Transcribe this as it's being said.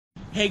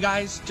Hey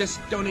guys, just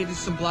donated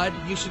some blood.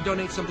 You should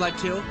donate some blood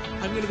too.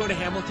 I'm gonna go to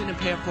Hamilton and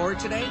pay it forward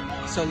today.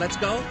 So let's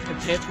go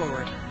and pay it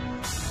forward.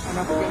 I'm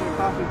not forgetting your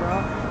coffee, bro.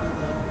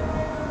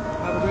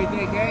 Have a great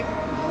day, okay?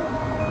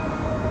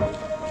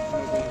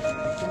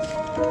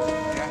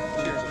 Yeah,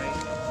 cheers, mate.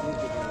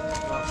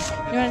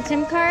 You want a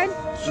SIM card?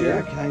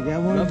 Sure, can I get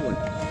one? Lovely.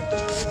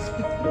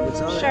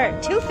 Sure,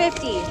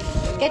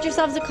 $2.50. Get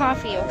yourselves a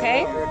coffee,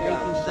 okay?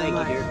 Thank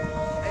you, dear.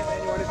 Hey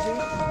man, you want a tea?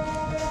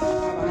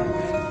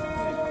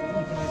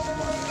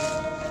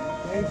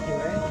 Thank you,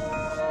 eh?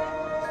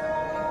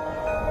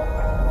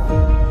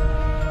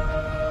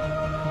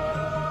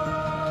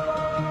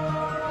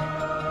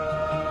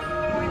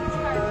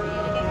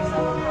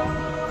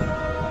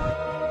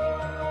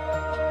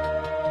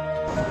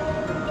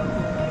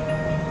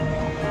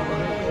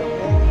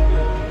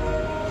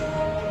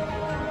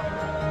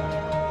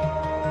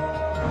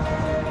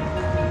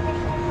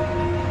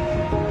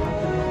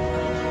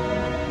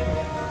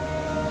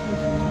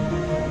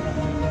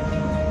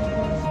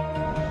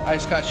 I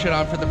just got shit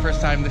on for the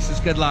first time. This is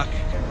good luck.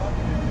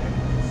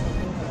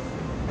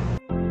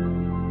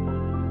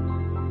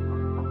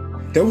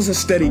 There was a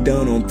study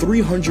done on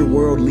 300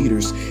 world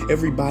leaders,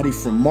 everybody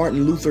from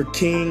Martin Luther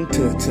King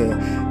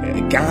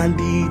to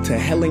Gandhi to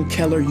Helen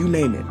Keller, you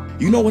name it.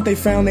 You know what they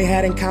found they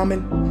had in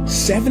common?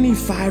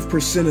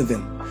 75% of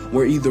them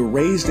were either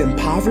raised in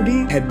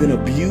poverty, had been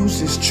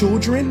abused as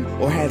children,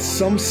 or had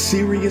some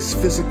serious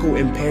physical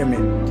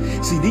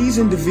impairment. See, these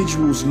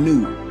individuals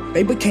knew.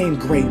 They became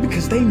great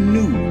because they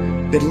knew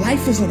that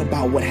life isn't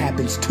about what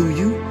happens to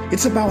you.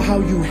 It's about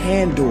how you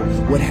handle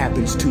what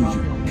happens to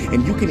you.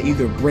 And you can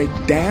either break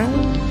down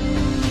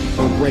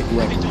or break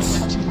records.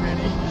 Thank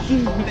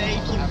you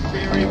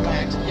very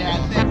much. Yeah,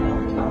 thank you.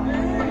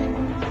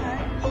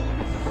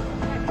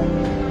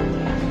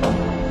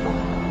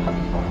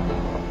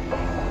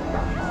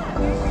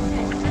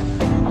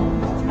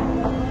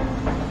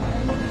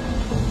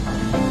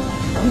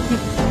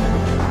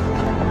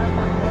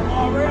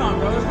 Oh, right on,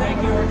 brothers.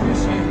 Thank you. I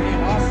appreciate it,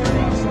 man. Awesome.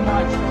 Thank you so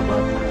much.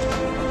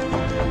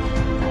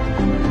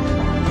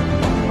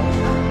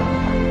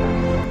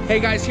 Hey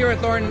guys, here at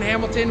Thornton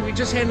Hamilton, we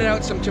just handed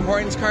out some Tim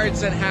Hortons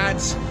cards and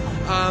hats.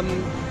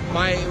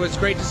 It was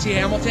great to see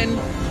Hamilton,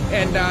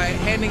 and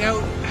handing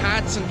out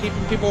hats and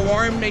keeping people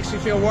warm makes me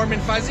feel warm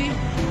and fuzzy.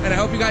 And I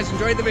hope you guys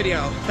enjoyed the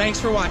video.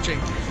 Thanks for watching.